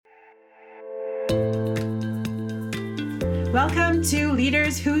Welcome to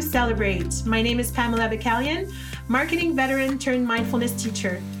Leaders Who Celebrate. My name is Pamela Bacalian, marketing veteran turned mindfulness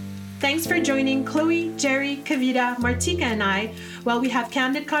teacher. Thanks for joining Chloe, Jerry, Kavita, Martika, and I while we have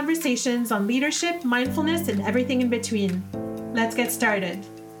candid conversations on leadership, mindfulness, and everything in between. Let's get started.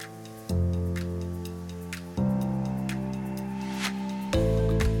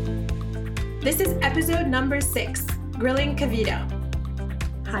 This is episode number 6, Grilling Kavita.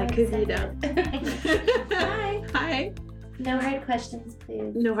 Hi, Kavita. Hi. Hi. No hard questions,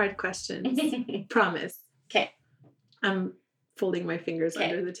 please. No hard questions. Promise. Okay. I'm folding my fingers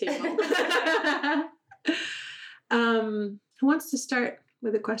under the table. Who wants to start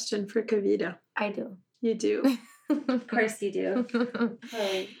with a question for Kavita? I do. You do? Of course you do.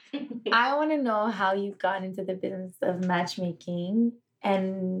 I want to know how you got into the business of matchmaking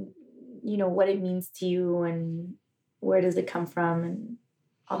and, you know, what it means to you and where does it come from and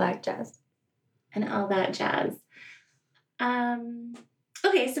all that jazz.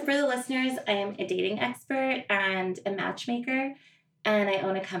 Okay, so for the listeners, I am a dating expert and a matchmaker, and I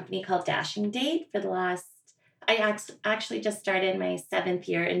own a company called Dashing Date I actually just started my 7th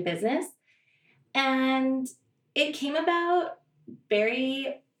year in business, and it came about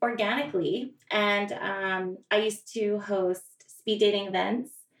very organically, and I used to host speed dating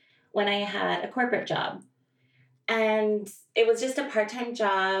events when I had a corporate job, and it was just a part-time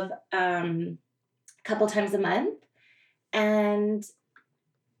job a couple times a month, and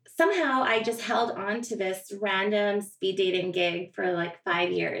somehow I just held on to this random speed dating gig for like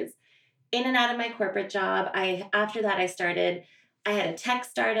 5 years. In and out of my corporate job. After that, I had a tech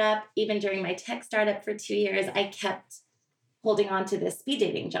startup. Even during my tech startup for 2 years, I kept holding on to this speed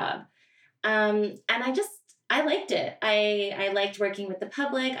dating job. And I liked it. I liked working with the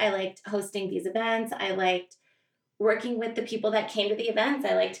public. I liked hosting these events. I liked working with the people that came to the events.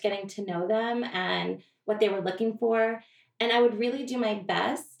 I liked getting to know them and what they were looking for. And I would really do my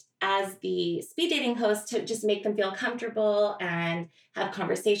best as the speed dating host to just make them feel comfortable and have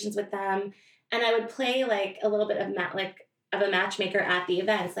conversations with them. And I would play like a little bit of a matchmaker at the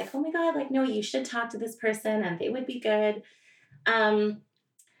events. Like, oh my God, like, no, you should talk to this person and they would be good. And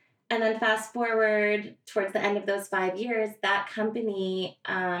then fast forward towards the end of those 5 years, that company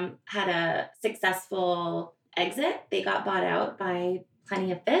had a successful exit. They got bought out by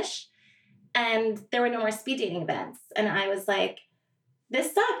Plenty of Fish. And there were no more speed dating events. And I was like,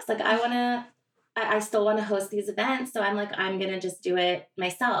 this sucks. Like, I still want to host these events. So I'm like, I'm going to just do it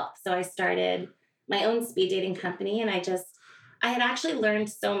myself. So I started my own speed dating company. And I had actually learned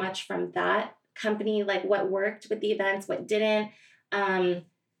so much from that company, like what worked with the events, what didn't, kind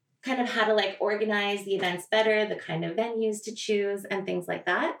of how to like organize the events better, the kind of venues to choose and things like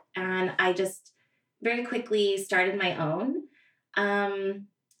that. And I just very quickly started my own.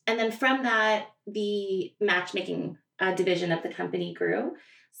 And then from that, the matchmaking division of the company grew.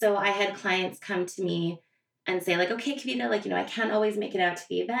 So I had clients come to me and say like, okay, Kavita, like, I can't always make it out to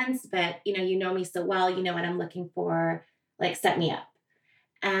the events, but you know me so well, you know what I'm looking for, like set me up.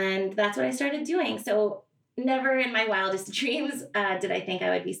 And that's what I started doing. So never in my wildest dreams did I think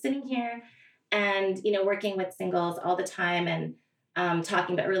I would be sitting here and, working with singles all the time and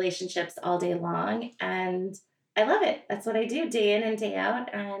talking about relationships all day long. And I love it. That's what I do day in and day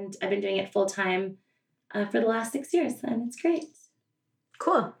out. And I've been doing it full time for the last 6 years, and it's great.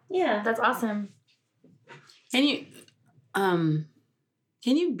 Cool. Yeah. That's awesome. Can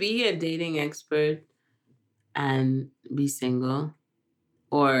you be a dating expert and be single?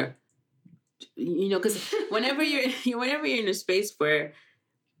 Or, because whenever you're in a space where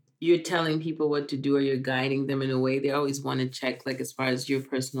you're telling people what to do or you're guiding them in a way, they always want to check, like, as far as your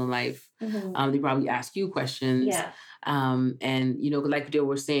personal life. Mm-hmm. They probably ask you questions. Yeah. And, like they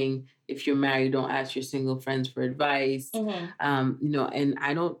were saying, if you're married, don't ask your single friends for advice. Mm-hmm. And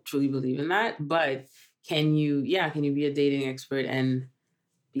I don't truly believe in that. But can you be a dating expert and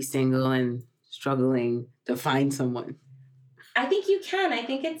be single and struggling to find someone? I think you can. I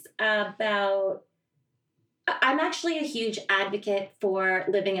think it's about... I'm actually a huge advocate for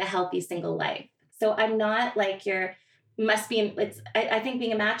living a healthy single life. So I'm not like I think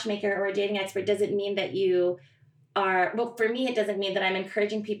being a matchmaker or a dating expert doesn't mean that you are, well, for me, it doesn't mean that I'm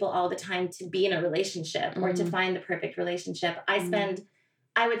encouraging people all the time to be in a relationship or to find the perfect relationship. I spend,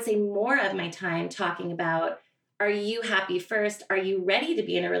 I would say, more of my time talking about, are you happy first? Are you ready to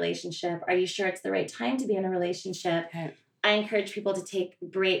be in a relationship? Are you sure it's the right time to be in a relationship? Okay. I encourage people to take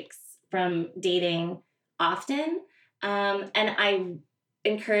breaks from dating often. And I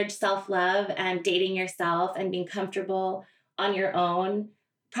encourage self-love and dating yourself and being comfortable on your own,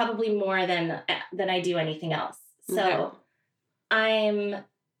 probably more than I do anything else. So I'm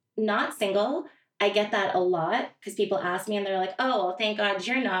not single. I get that a lot because people ask me and they're like, oh, well, thank God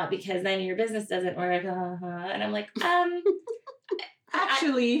you're not, because then your business doesn't work. And I'm like,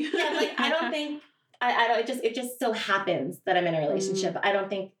 Actually. yeah, like, I don't think, I don't, it just so happens that I'm in a relationship. I don't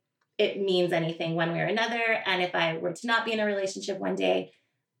think it means anything one way or another. And if I were to not be in a relationship one day,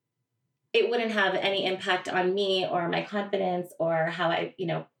 it wouldn't have any impact on me or my confidence or how I,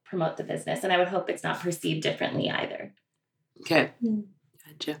 promote the business. And I would hope it's not perceived differently either. Okay.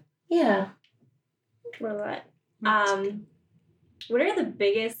 Gotcha. Yeah. What are the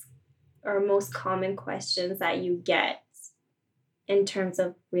biggest or most common questions that you get in terms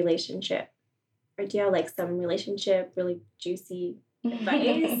of relationship? Or do you have like some relationship really juicy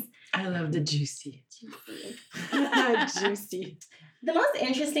advice? I love the juicy. Juicy. The most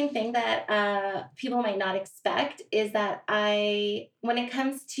interesting thing that people might not expect is that when it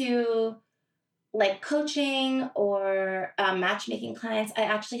comes to like coaching or matchmaking clients, I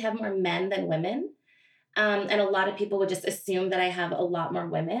actually have more men than women. And a lot of people would just assume that I have a lot more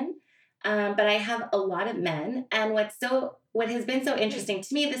women. But I have a lot of men. And what has been so interesting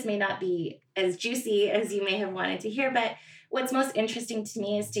to me, this may not be as juicy as you may have wanted to hear, but what's most interesting to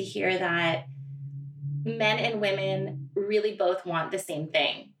me is to hear that men and women really both want the same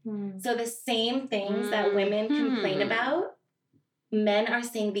thing. So the same things that women complain about, men are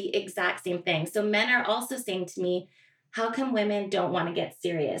saying the exact same thing. So men are also saying to me, how come women don't want to get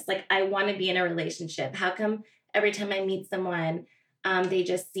serious? Like, I want to be in a relationship. How come every time I meet someone, they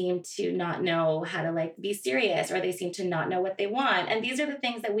just seem to not know how to like be serious, or they seem to not know what they want? And these are the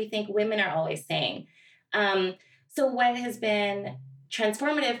things that we think women are always saying. So what has been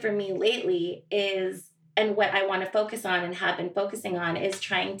transformative for me lately is, and what I want to focus on and have been focusing on, is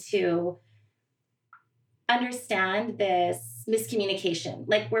trying to understand this miscommunication.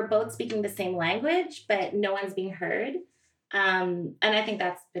 Like, we're both speaking the same language, but no one's being heard. And I think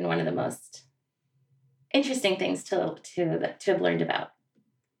that's been one of the most interesting things to have learned about.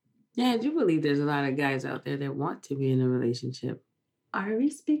 Yeah, I do believe there's a lot of guys out there that want to be in a relationship. Are we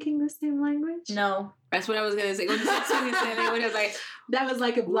speaking the same language? No. That's what I was gonna say. When you said speaking the same language, I was like, that was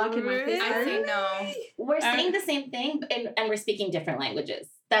like a block in my face. I say no. We're saying the same thing, and we're speaking different languages.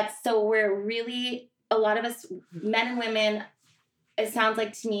 We're really, a lot of us, men and women, it sounds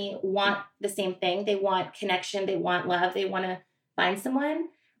like to me, want the same thing. They want connection. They want love. They want to find someone.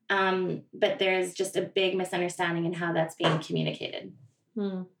 But there's just a big misunderstanding in how that's being communicated.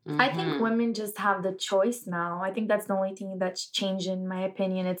 I think women just have the choice now. I think that's the only thing that's changed, in my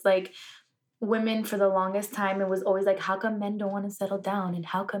opinion. It's like women, for the longest time, it was always like, how come men don't want to settle down? And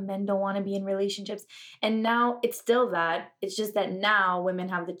how come men don't want to be in relationships? And now it's still that. It's just that now women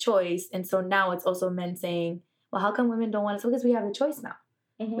have the choice. And so now it's also men saying, well, how come women don't want to? Because we have the choice now.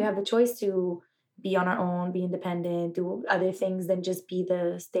 We have the choice to be on our own, be independent, do other things than just be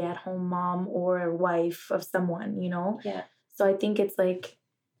the stay-at-home mom or wife of someone, Yeah. So I think it's like,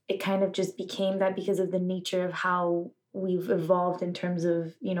 it kind of just became that because of the nature of how we've evolved in terms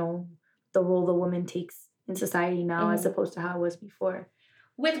of, the role the woman takes in society now as opposed to how it was before.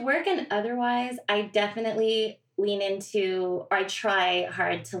 With work and otherwise, I definitely lean into, or I try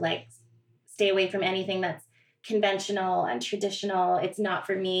hard to like stay away from anything that's conventional and traditional. It's not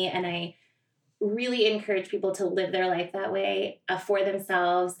for me. And I really encourage people to live their life that way, for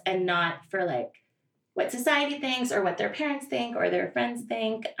themselves, and not for like what society thinks or what their parents think or their friends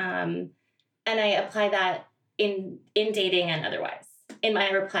think. And I apply that in dating and otherwise. In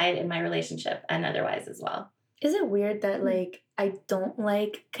my relationship and otherwise as well. Is it weird that like I don't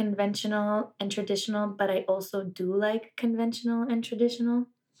like conventional and traditional, but I also do like conventional and traditional?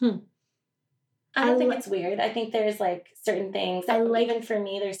 I don't think it's weird. I think there's like certain things that even for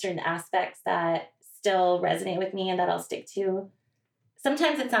me, there's certain aspects that still resonate with me and that I'll stick to.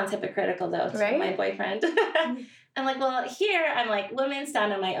 Sometimes it sounds hypocritical though to my boyfriend. I'm like, well, here I'm like, women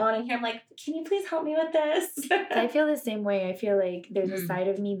stand on my own, and here I'm like, can you please help me with this? I feel the same way. I feel like there's a side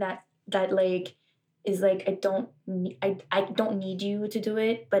of me that like is like, I don't need you to do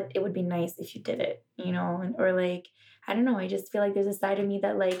it, but it would be nice if you did it, or like, I don't know. I just feel like there's a side of me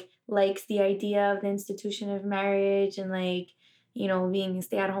that like likes the idea of the institution of marriage and like, being a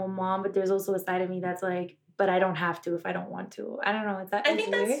stay-at-home mom, but there's also a side of me that's like, but I don't have to if I don't want to. I don't know. I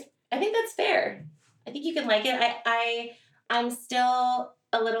think that's fair. I think you can like it. I'm still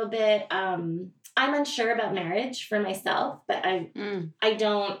a little bit, I'm unsure about marriage for myself, but I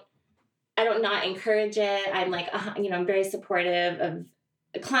don't not encourage it. I'm like, I'm very supportive of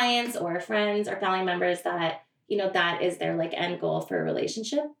clients or friends or family members that, that is their like end goal for a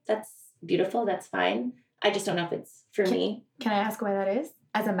relationship. That's beautiful. That's fine. I just don't know if it's for me. Can I ask why that is?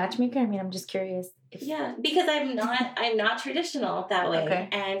 As a matchmaker? I mean, I'm just curious. Yeah, because I'm not traditional that way. Okay.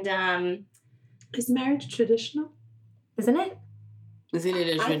 And Is marriage traditional? Isn't it? Isn't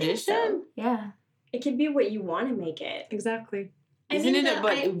it a I think tradition? so. Yeah. It could be what you want to make it. Exactly. Isn't it? that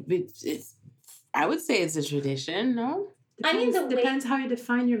But it's. I would say it's a tradition. No. I mean, the way- depends how you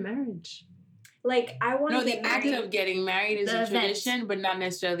define your marriage. Like, I want No, to the get act married. of getting married is The a event. tradition, but not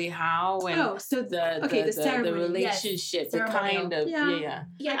necessarily how and Oh, so the ceremony. relationship, the Ceremonial. kind of Yeah. yeah.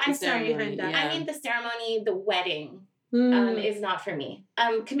 Yeah, I I'm can stand sorry. behind that. I mean, the ceremony, the wedding, Mm. is not for me.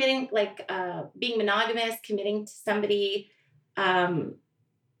 Committing, like, being monogamous, committing to somebody, I'm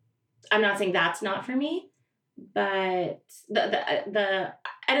not saying that's not for me, but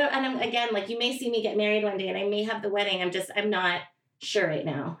I don't, and I'm, again, like, you may see me get married one day and I may have the wedding. I'm not sure right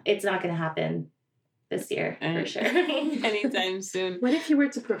now. It's not going to happen this year for sure. Anytime soon. What if you were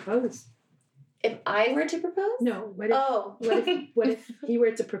to propose? If I were to propose? No. What if? Oh. What if he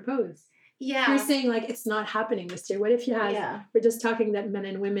were to propose? Yeah. You're saying like it's not happening this year. What if you had? Yeah. We're just talking that men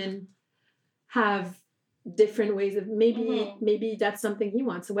and women have different ways of maybe that's something he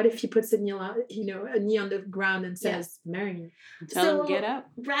wants. So what if he puts a knee on the ground and says, "Marry me"? Tell him get up.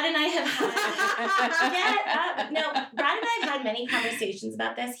 Brad and I have had get up. No, Brad and I have had many conversations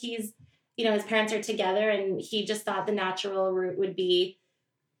about this. He's, his parents are together, and he just thought the natural route would be,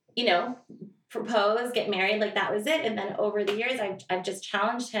 propose, get married, like that was it. And then over the years, I've just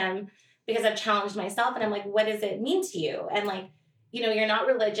challenged him because I've challenged myself, and I'm like, what does it mean to you? And like, you're not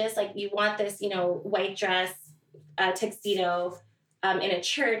religious, like you want this, white dress, tuxedo, in a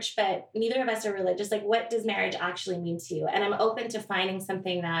church, but neither of us are religious. Like, what does marriage actually mean to you? And I'm open to finding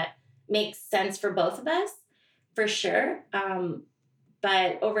something that makes sense for both of us, for sure.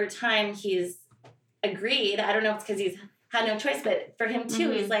 But over time, he's agreed. I don't know if it's because he's had no choice, but for him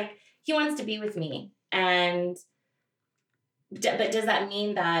too, he's like, he wants to be with me. And, but does that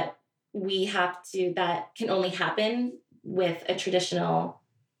mean that that can only happen with a traditional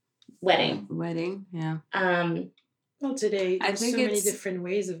wedding? Yeah. Well, today I there's think so many it's- different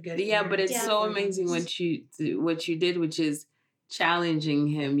ways of getting Yeah, married. but it's Yeah. so amazing what you did, which is challenging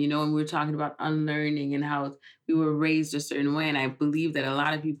him, and we were talking about unlearning and how we were raised a certain way. And I believe that a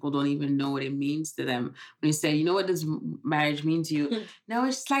lot of people don't even know what it means to them. When you say, what does marriage mean to you? No,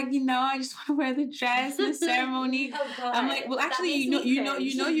 it's like, I just want to wear the dress and the ceremony. Oh, God. I'm like, well, That actually, makes me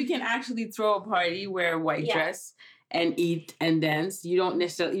cringe. you can actually throw a party, wear a white Yeah. dress, and eat and dance. You don't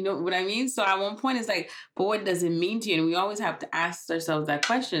necessarily, you know what I mean? So at one point it's like, but what does it mean to you? And we always have to ask ourselves that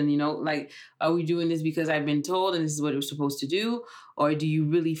question, like, are we doing this because I've been told and this is what we're supposed to do? Or do you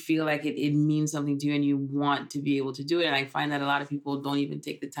really feel like it means something to you and you want to be able to do it? And I find that a lot of people don't even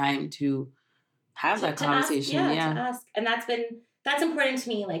take the time to have that conversation. To ask. And that's important to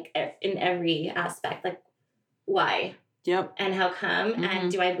me, like in every aspect, like why? Yep. And how come?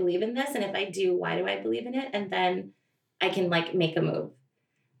 And do I believe in this? And if I do, why do I believe in it? And then I can like make a move.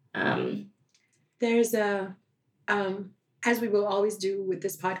 There's as we will always do with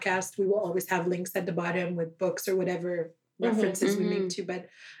this podcast, we will always have links at the bottom with books or whatever references we make to. But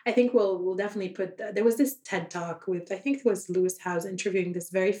I think we'll definitely put, there was this TED Talk with, I think it was Lewis Howes interviewing this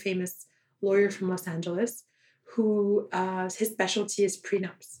very famous lawyer from Los Angeles who his specialty is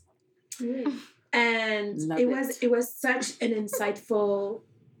prenups. And it was such an insightful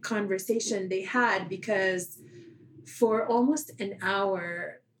conversation they had, because for almost an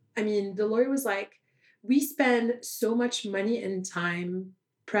hour, I mean, the lawyer was like, we spend so much money and time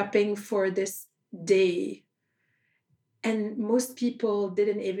prepping for this day, and most people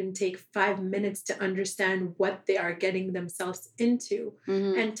didn't even take 5 minutes to understand what they are getting themselves into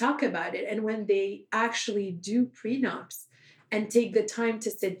and talk about it. And when they actually do prenups and take the time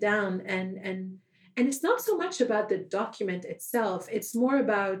to sit down and it's not so much about the document itself, it's more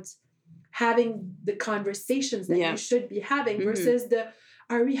about having the conversations that you should be having versus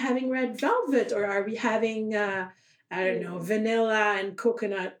are we having red velvet or are we having vanilla and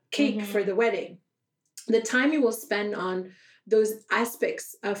coconut cake for the wedding? The time you will spend on those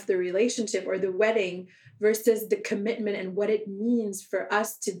aspects of the relationship or the wedding versus the commitment and what it means for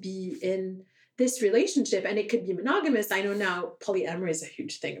us to be in this relationship. And it could be monogamous. I know now polyamory is a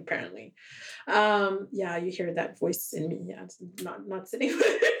huge thing, apparently. You hear that voice in me. Yeah, it's not sitting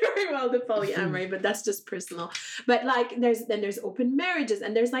very well, the polyamory, but that's just personal. But like there's open marriages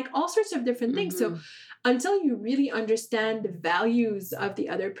and there's like all sorts of different things. So until you really understand the values of the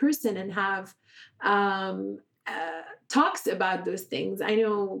other person and have talks about those things. I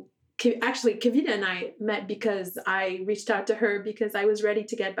know actually Kavita and I met because I reached out to her because I was ready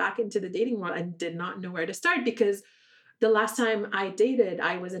to get back into the dating world and did not know where to start, because the last time I dated,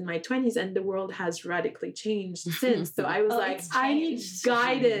 I was in my 20s and the world has radically changed since. So I was I need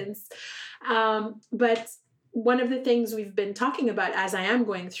guidance. But one of the things we've been talking about as I am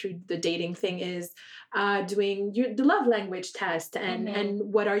going through the dating thing is doing the love language test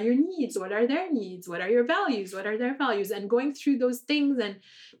and what are your needs, what are their needs, what are your values, what are their values, and going through those things. And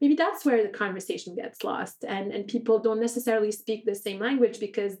maybe that's where the conversation gets lost, and people don't necessarily speak the same language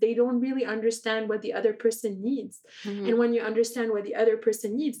because they don't really understand what the other person needs. And when you understand what the other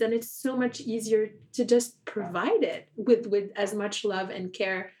person needs, then it's so much easier to just provide it with as much love and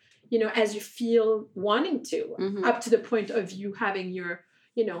care, as you feel wanting to, up to the point of you having your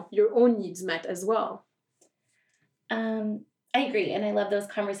own needs met as well. I agree. And I love those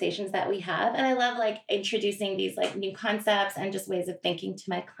conversations that we have. And I love like introducing these like new concepts and just ways of thinking to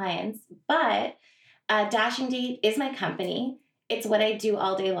my clients. But Dashing Date is my company. It's what I do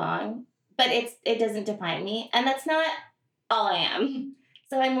all day long, but it doesn't define me. And that's not all I am.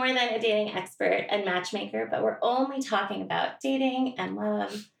 So I'm more than a dating expert and matchmaker, but we're only talking about dating and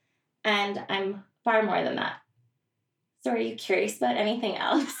love. And I'm far more than that. So are you curious about anything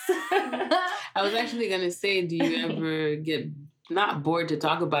else? I was actually going to say, do you ever get not bored to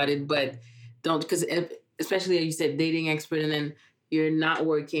talk about it, but don't, because especially as you said, dating expert, and then you're not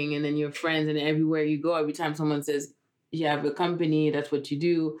working, and then you're friends, and everywhere you go, every time someone says you have a company, that's what you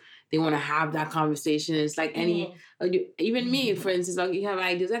do, they want to have that conversation. It's like even me, for instance, like you have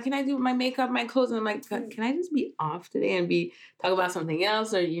ideas, like, can I do my makeup, my clothes? And I'm like, can I just be off today and talk about something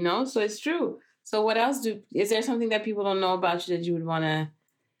else? Or, so it's true. So what else is there something that people don't know about you that you would want to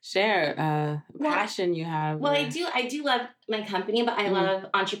share? Passion you have? Well, I do love my company, but I love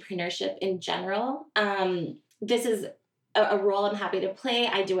entrepreneurship in general. This is a role I'm happy to play.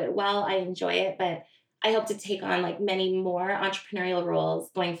 I do it well. I enjoy it, but I hope to take on like many more entrepreneurial roles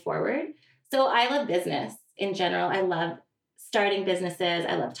going forward. So I love business in general. I love starting businesses.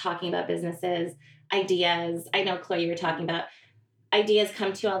 I love talking about businesses, ideas. I know, Chloe, you were talking about ideas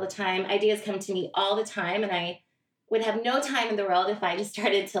come to you all the time. Ideas come to me all the time. And I would have no time in the world if I just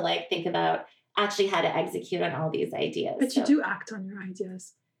started to like think about actually how to execute on all these ideas. But you do act on your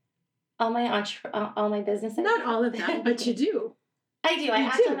ideas. All my business ideas? Not all of them, but you do. I do. I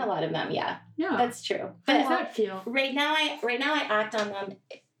act on a lot of them. Yeah. Yeah. That's true. How does that feel? Right now I act on them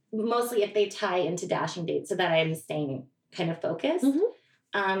mostly if they tie into Dashing Date so that I'm staying kind of focused.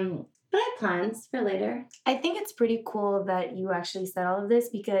 But I have plans for later. I think it's pretty cool that you actually said all of this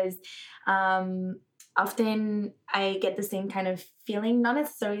because often I get the same kind of feeling, not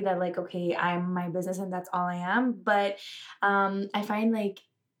necessarily that like, okay, I'm my business and that's all I am, but I find like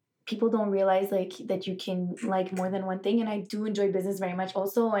people don't realize like that you can like more than one thing. And I do enjoy business very much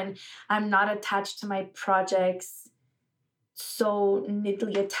also. And I'm not attached to my projects so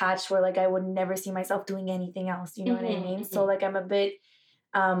neatly attached where like I would never see myself doing anything else. You know what I mean? So like I'm a bit,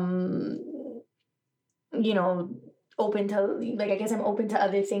 open to like, I guess I'm open to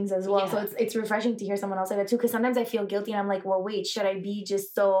other things as well. Yeah. So it's refreshing to hear someone else say that too. Cause sometimes I feel guilty and I'm like, well, wait, should I be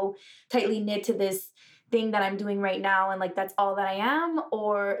just so tightly knit to this thing that I'm doing right now and like that's all that I am,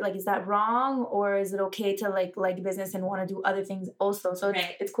 or like is that wrong, or is it okay to like business and want to do other things also? So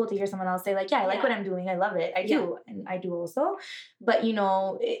it's cool to hear someone else say like, yeah, I like what I'm doing, I love it, I do, and I do also, but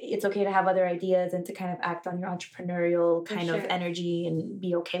it's okay to have other ideas and to kind of act on your entrepreneurial kind of energy and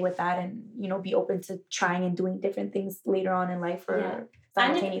be okay with that, and be open to trying and doing different things later on in life or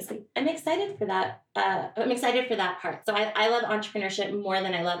simultaneously. I'm excited for that. I'm excited for that part. So I love entrepreneurship more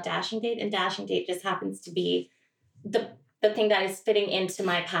than I love Dashing Date, and Dashing Date just happens to be the thing that is fitting into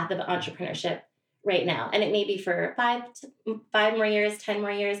my path of entrepreneurship right now. And it may be for 5 more years, 10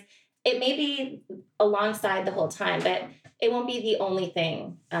 more years. It may be alongside the whole time, but it won't be the only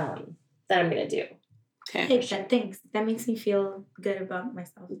thing that I'm going to do. Okay. Thanks. That makes me feel good about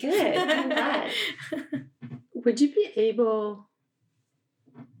myself. Good. I'm glad. Would you be able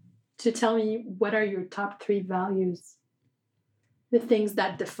to tell me what are your top 3 values? The things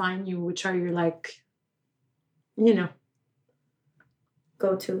that define you, which are your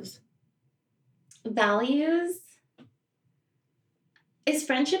go-tos. Values? Is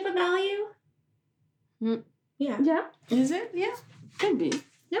friendship a value? Yeah. Yeah. Is it? Yeah. Could be.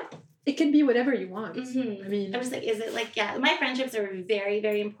 Yeah. It can be whatever you want. Mm-hmm. I mean, I'm just like, is it like, my friendships are very,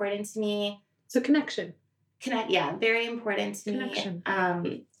 very important to me. It's a connection. Very important to Connection.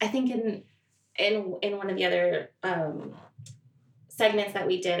 Me. I think in one of the other segments that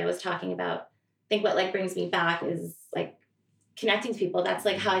we did, I was talking about, I think what like brings me back is like connecting to people. That's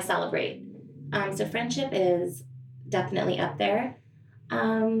like how I celebrate. So friendship is definitely up there.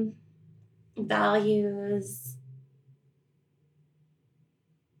 Values.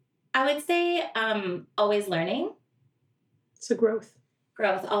 I would say always learning. It's a growth.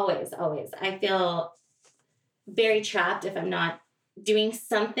 Growth, always. I feel very trapped if I'm not doing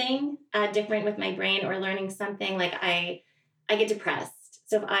something different with my brain or learning something, like I get depressed.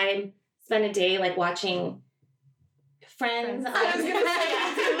 So if I spend a day like watching Friends, I was gonna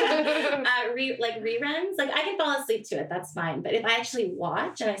say. like reruns, like I can fall asleep to it. That's fine. But if I actually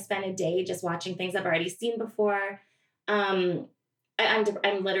watch and I spend a day just watching things I've already seen before, I'm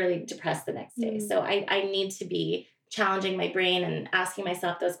literally depressed the next day. So I need to be challenging my brain and asking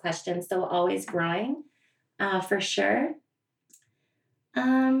myself those questions. So always growing, for sure.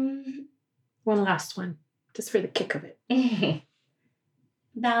 One last one, just for the kick of it.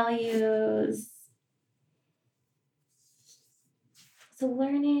 Values. So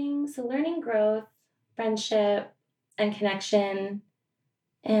learning, growth, friendship, and connection.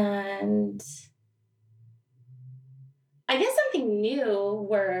 And I guess something new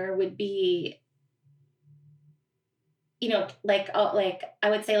would be, like I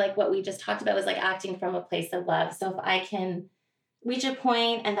would say like what we just talked about was like acting from a place of love. So if I can reach a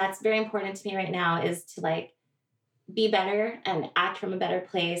point, and that's very important to me right now, is to like be better and act from a better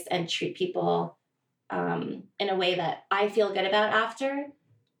place and treat people in a way that I feel good about after.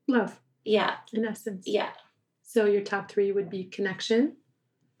 Love. Yeah. In essence. Yeah. So your top 3 would be connection,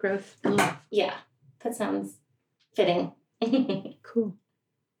 growth, and love. Yeah. That sounds fitting. Cool.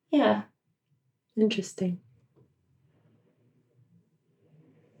 Yeah. Interesting.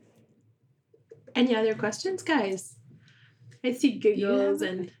 Any other questions, guys? I see giggles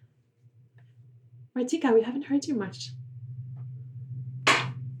and... Martika, we haven't heard you much.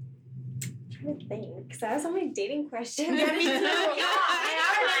 I'm trying to think, because I was on my dating questions. Yeah, me too.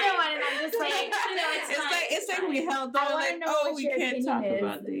 I one, and I'm just like, it's like we held I on, wanna like, know oh, what we your can't opinion talk is.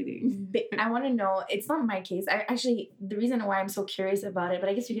 about dating. I want to know. It's not my case. I actually, the reason why I'm so curious about it, but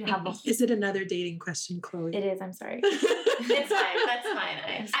I guess you can have a. Is it another dating question, Chloe? It is. I'm sorry. It's fine. That's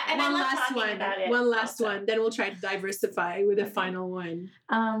fine. I love talking about it. One last also. one. Then we'll try to diversify with a final one.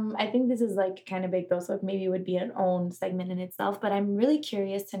 I think this is like kind of big though, so maybe it would be an own segment in itself. But I'm really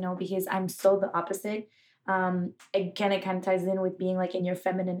curious to know because I'm so the opposite. Again, it kind of ties in with being like in your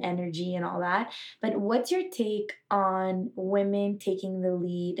feminine energy and all that. But what's your take on women taking the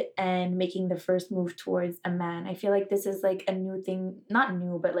lead and making the first move towards a man? I feel like this is like a new thing, not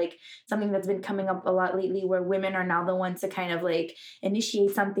new, but like something that's been coming up a lot lately where women are now the ones to kind of like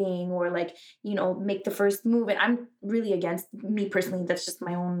initiate something or like, make the first move. And I'm really against, me personally, that's just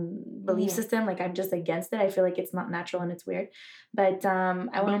my own belief system. Like I'm just against it. I feel like it's not natural and it's weird. But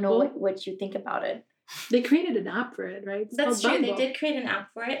I want to know what you think about it. They created an app for it, right? That's true. They did create an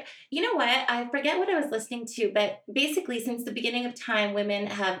app for it. You know what? I forget what I was listening to, but basically, since the beginning of time, women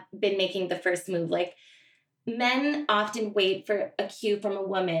have been making the first move. Like, men often wait for a cue from a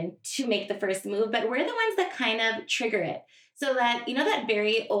woman to make the first move, but we're the ones that kind of trigger it. So that, that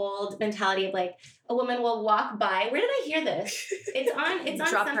very old mentality of like, a woman will walk by. Where did I hear this? It's on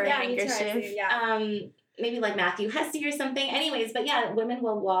Drop something. her handkerchief. Yeah. Maybe like Matthew Hussey or something. Anyways, but yeah, women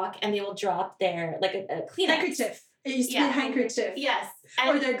will walk and they will drop their like a Kleenex. Handkerchief. It used to be a handkerchief. Yes.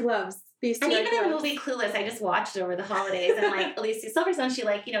 Or their gloves. And even in the movie Clueless, I just watched it over the holidays, and like Alicia Silverstone, she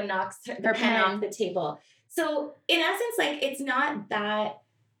like knocks the pen off the table. So in essence, like it's not that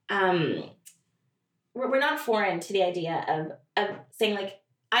we're not foreign to the idea of saying like,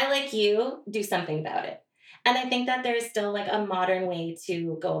 I like you, do something about it. And I think that there's still like a modern way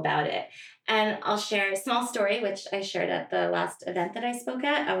to go about it. And I'll share a small story, which I shared at the last event that I spoke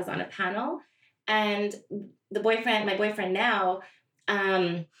at. I was on a panel, and my boyfriend now,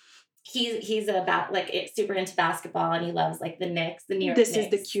 he's about like super into basketball, and he loves like the Knicks, the New York Knicks. This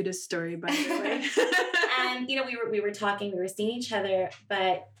is the cutest story, by the way. And we were talking, we were seeing each other,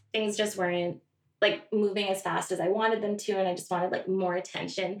 but things just weren't like moving as fast as I wanted them to, and I just wanted like more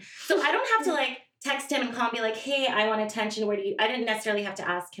attention. So I don't have to like text him and call and be like, hey, I want attention. I didn't necessarily have to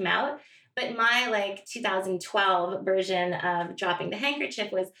ask him out. But my like 2012 version of dropping the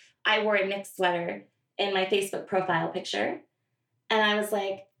handkerchief was I wore a Knicks sweater in my Facebook profile picture. And I was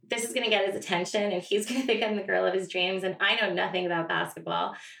like, this is going to get his attention and he's going to think I'm the girl of his dreams. And I know nothing about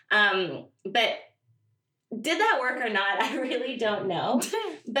basketball. But did that work or not? I really don't know.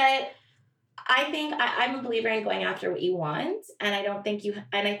 But I think I'm a believer in going after what you want. And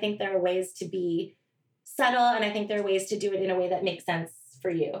I think there are ways to be subtle, and I think there are ways to do it in a way that makes sense for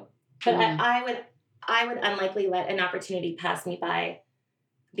you. But I would unlikely let an opportunity pass me by,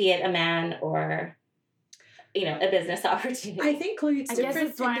 be it a man or, a business opportunity. I think, Chloe, it's different. I guess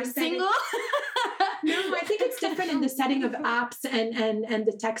that's why I'm single. No, I think it's different in the setting of apps and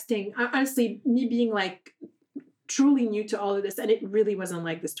the texting. Honestly, me being like truly new to all of this, and it really wasn't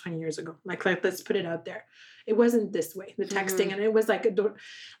like this 20 years ago. Like let's put it out there. It wasn't this way, the texting, and it was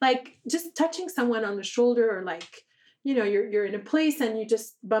like just touching someone on the shoulder or like, you're in a place and you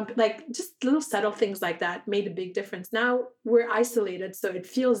just bump, like just little subtle things like that made a big difference. Now we're isolated, so it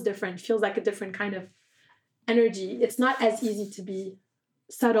feels different, feels like a different kind of energy. It's not as easy to be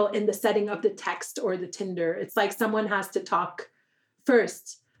subtle in the setting of the text or the Tinder. It's like someone has to talk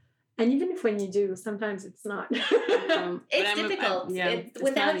first. And even if when you do, sometimes it's not. It's difficult. It's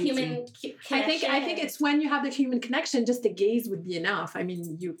without human connection. I think it's when you have the human connection, just the gaze would be enough. I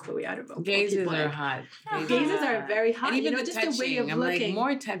mean, you, Chloe, out of all Gazes people, are hot. Gazes are very hot. And even the just touching. a way of I'm looking. like,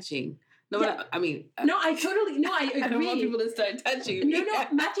 more touching. No, Yeah. I mean... No, I agree. I don't want people to start touching me. No,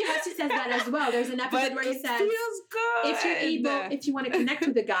 Matthew Hussey says that as well. There's an episode where he says, feels good. if you're able, if you want to connect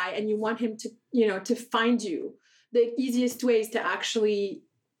with a guy and you want him to, to find you, the easiest way is to actually,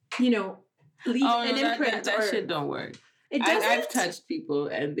 leave an imprint. That shit don't work. It doesn't. I've touched people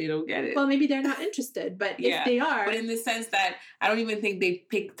and they don't get it. Well, maybe they're not interested, but if they are. But in the sense that I don't even think they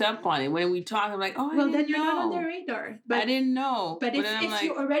picked up on it. When we talk, I'm like, then you're not on their radar. But I didn't know. But if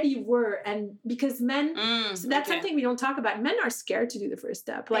you already were, and because men, so that's something we don't talk about. Men are scared to do the first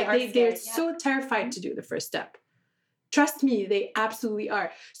step. Like they're so terrified to do the first step. Trust me, they absolutely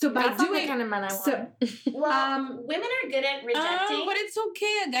are. So by that's doing the kind of man I want. Well, women are good at rejecting. But it's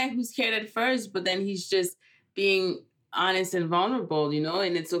okay, a guy who's scared at first, but then he's just being honest and vulnerable,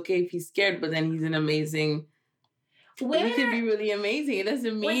 and it's okay if he's scared, but then he's an amazing. He could be really amazing. It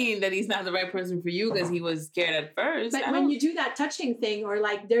doesn't mean that he's not the right person for you because he was scared at first. But when you do that touching thing, or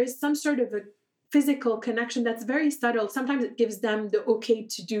like there's some sort of a physical connection that's very subtle, sometimes it gives them the okay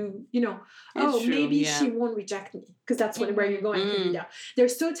to do, maybe she won't reject me, because that's where you're going. They're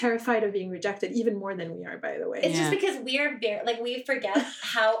so terrified of being rejected, even more than we are, by the way. It's just because we are we forget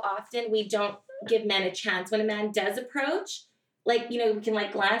how often we don't give men a chance. When a man does approach, we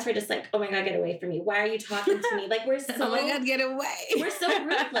can glance, we're just like, oh my God, get away from me. Why are you talking to me? We're so, oh my God, get away. We're so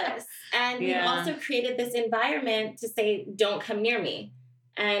ruthless. And we've also created this environment to say, don't come near me.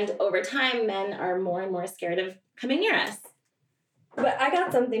 And over time, men are more and more scared of coming near us. But I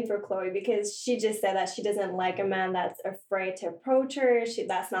got something for Chloe, because she just said that she doesn't like a man that's afraid to approach her.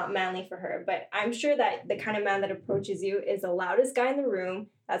 That's not manly for her. But I'm sure that the kind of man that approaches you is the loudest guy in the room,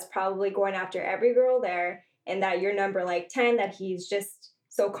 that's probably going after every girl there, and that you're number 10, that he's just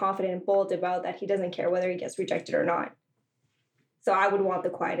so confident and bold about that he doesn't care whether he gets rejected or not. So I would want the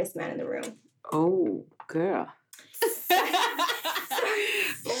quietest man in the room. Oh, girl.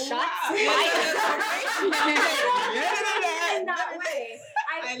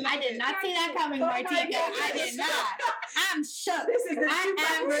 I did not see that coming, Martika. I did not. I'm shook.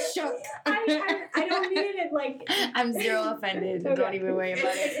 I am shook. I don't mean it I'm zero offended. Okay. Don't even worry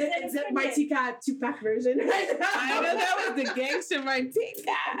about it. It's a Martika Tupac version. I know that was the gangster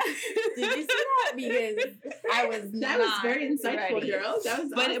Martika. Did you see that? Because I was that was very insightful, ready. Girl. That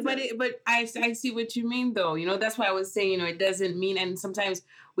was awesome. But I see what you mean, though. That's why I was saying, it doesn't mean, and sometimes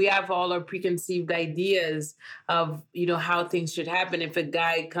we have all our preconceived ideas of, how things should happen. If a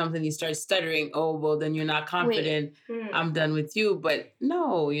guy comes and he starts stuttering, oh, well, then you're not confident. I'm done with you. But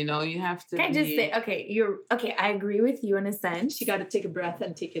no, you have to. Can I just say, okay, I agree with you in a sense. You got to take a breath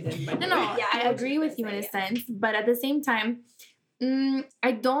and take it in. No, yeah, I agree with you in a sense. But at the same time,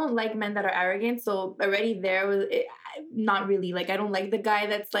 I don't like men that are arrogant. So already there was not really, I don't like the guy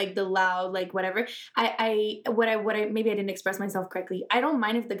that's the loud, whatever. What I maybe I didn't express myself correctly. I don't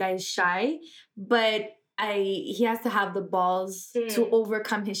mind if the guy is shy, but he has to have the balls to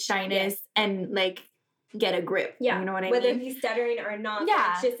overcome his shyness and get a grip. Yeah. You know what I mean? Whether mean? he's stuttering or not,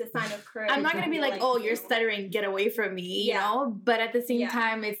 it's just a sign of courage. I'm not going to be oh, you're stuttering, get away from me, you know? But at the same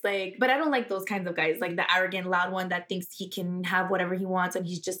time, it's but I don't like those kinds of guys, the arrogant, loud one that thinks he can have whatever he wants and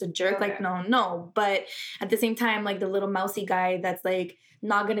he's just a jerk. Okay. No. But at the same time, the little mousy guy that's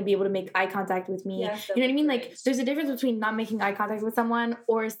not going to be able to make eye contact with me. Yes, you know what I mean? There's a difference between not making eye contact with someone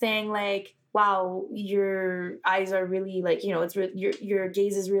or saying wow, your eyes are really it's your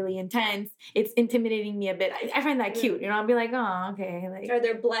gaze is really intense. It's intimidating me a bit. I find that cute. I'll be oh, okay. Or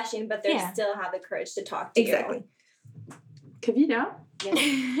they're blushing, but they still have the courage to talk to you. Kavita?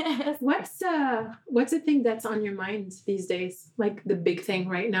 Yes. What's a thing that's on your mind these days? The big thing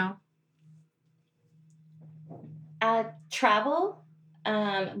right now? Travel,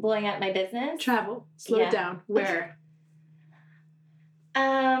 blowing up my business. Travel. Slow it down. Where?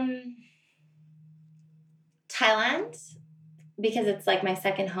 Thailand, because it's my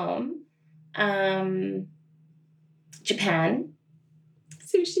second home. Japan.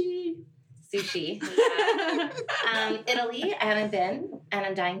 Sushi. Yeah. Italy, I haven't been, and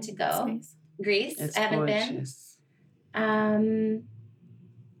I'm dying to go. Nice. Greece, It's I haven't gorgeous. been.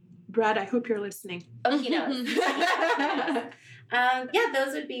 Brad, I hope you're listening. Oh, he knows.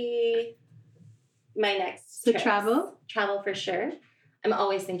 Those would be my next So trips. Travel for sure. I'm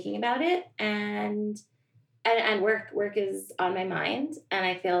always thinking about it, and work is on my mind, and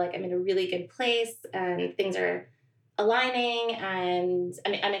I feel like I'm in a really good place, and things are aligning, and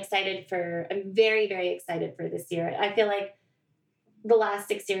I'm very, very excited for this year. I feel like the last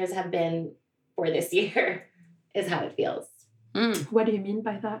 6 years have been for this year, is how it feels. What do you mean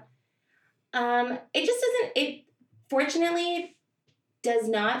by that? It just doesn't, it fortunately does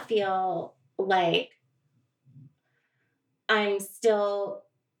not feel like I'm still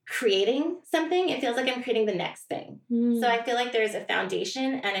creating something. It feels like I'm creating the next thing. So I feel like there's a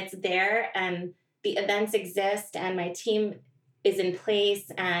foundation and it's there and the events exist and my team is in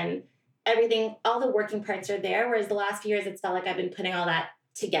place and everything, all the working parts are there. Whereas the last few years, it's felt like I've been putting all that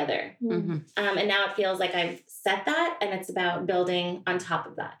together. Mm-hmm. And now it feels like I've set that and it's about building on top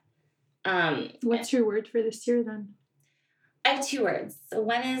of that. What's your word for this year then? I have 2 words. So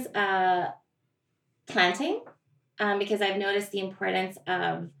one is planting, because I've noticed the importance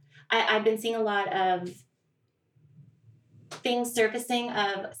of, I've been seeing a lot of things surfacing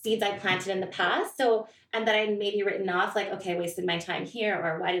of seeds I planted in the past. So, and that I had maybe written off, like, okay, I wasted my time here,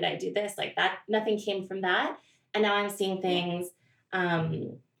 or why did I do this? Like that, nothing came from that. And now I'm seeing things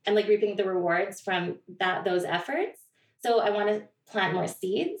and like reaping the rewards from those efforts. So I want to plant more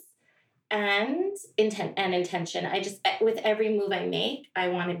seeds and intention. I just, with every move I make, I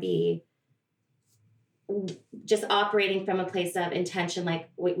want to be just operating from a place of intention, like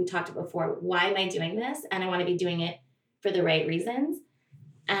what we talked about before. Why am I doing this? And I want to be doing it for the right reasons.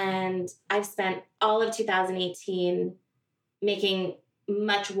 And I've spent all of 2018 making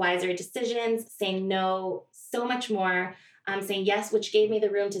much wiser decisions, saying no so much more, saying yes, which gave me the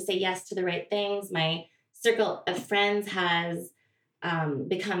room to say yes to the right things. My circle of friends has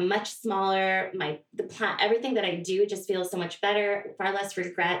become much smaller. Everything that I do just feels so much better, far less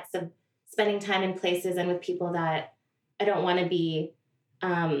regrets of spending time in places and with people that I don't want to be,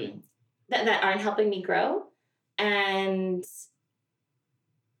 that aren't helping me grow. And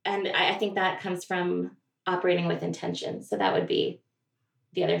I think that comes from operating with intention. So that would be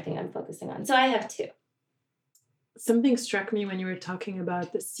the other thing I'm focusing on. So I have 2. Something struck me when you were talking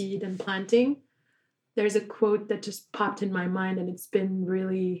about the seed and planting. There's a quote that just popped in my mind, and it's been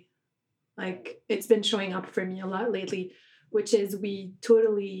really, it's been showing up for me a lot lately, which is we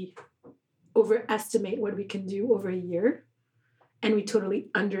totally overestimate what we can do over a year, and we totally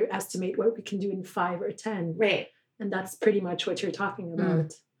underestimate what we can do in 5 or 10. Right. And that's pretty much what you're talking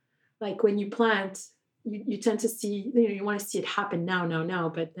about. Like when you plant, you tend to see, you want to see it happen now,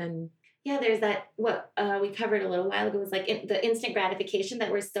 but then... Yeah, there's that, what we covered a little while ago was like the instant gratification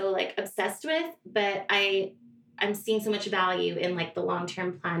that we're so like obsessed with, but I'm seeing so much value in like the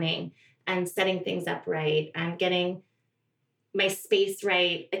long-term planning and setting things up right and getting my space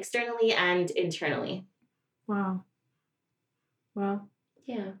right externally and internally. Wow. Well,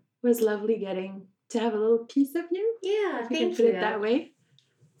 yeah. It was lovely getting to have a little piece of you. Yeah, thank you. Put it that way.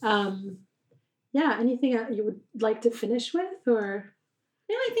 Yeah, anything you would like to finish with, or?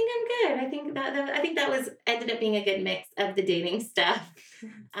 No, I think I'm good. I think that was ended up being a good mix of the dating stuff.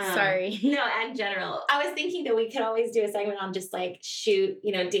 Sorry. No, and general. I was thinking that we could always do a segment on just like shoot,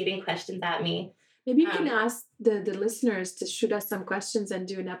 dating questions at me. Maybe you can ask the listeners to shoot us some questions and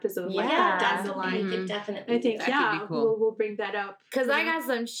do an episode down the line. We could definitely. I think that could be cool. we'll bring that up. Because I got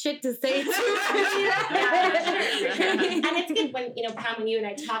some shit to say too. And it's good when Pam, when you and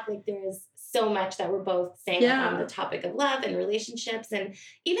I talk, like there's so much that we're both saying on the topic of love and relationships, and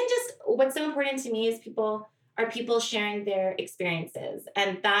even just what's so important to me is people sharing their experiences,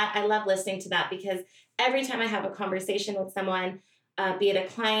 and that I love listening to that because every time I have a conversation with someone. Be it a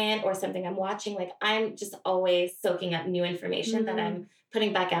client or something I'm watching, like I'm just always soaking up new information that I'm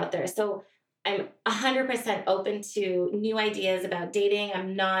putting back out there. So I'm 100% open to new ideas about dating.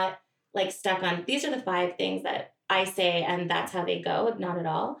 I'm not like stuck on, these are the 5 things that I say and that's how they go. Not at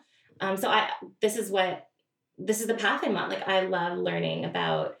all. So this is the path I'm on. Like I love learning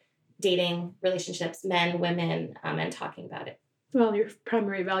about dating, relationships, men, women, and talking about it. Well, your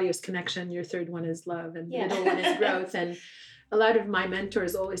primary value is connection. Your third one is love, and the middle one is growth. And a lot of my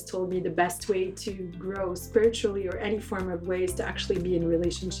mentors always told me the best way to grow spiritually or any form of way is to actually be in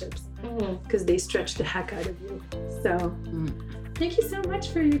relationships because they stretch the heck out of you. So thank you so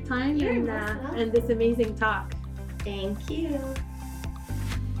much for your time and this amazing talk. Thank you.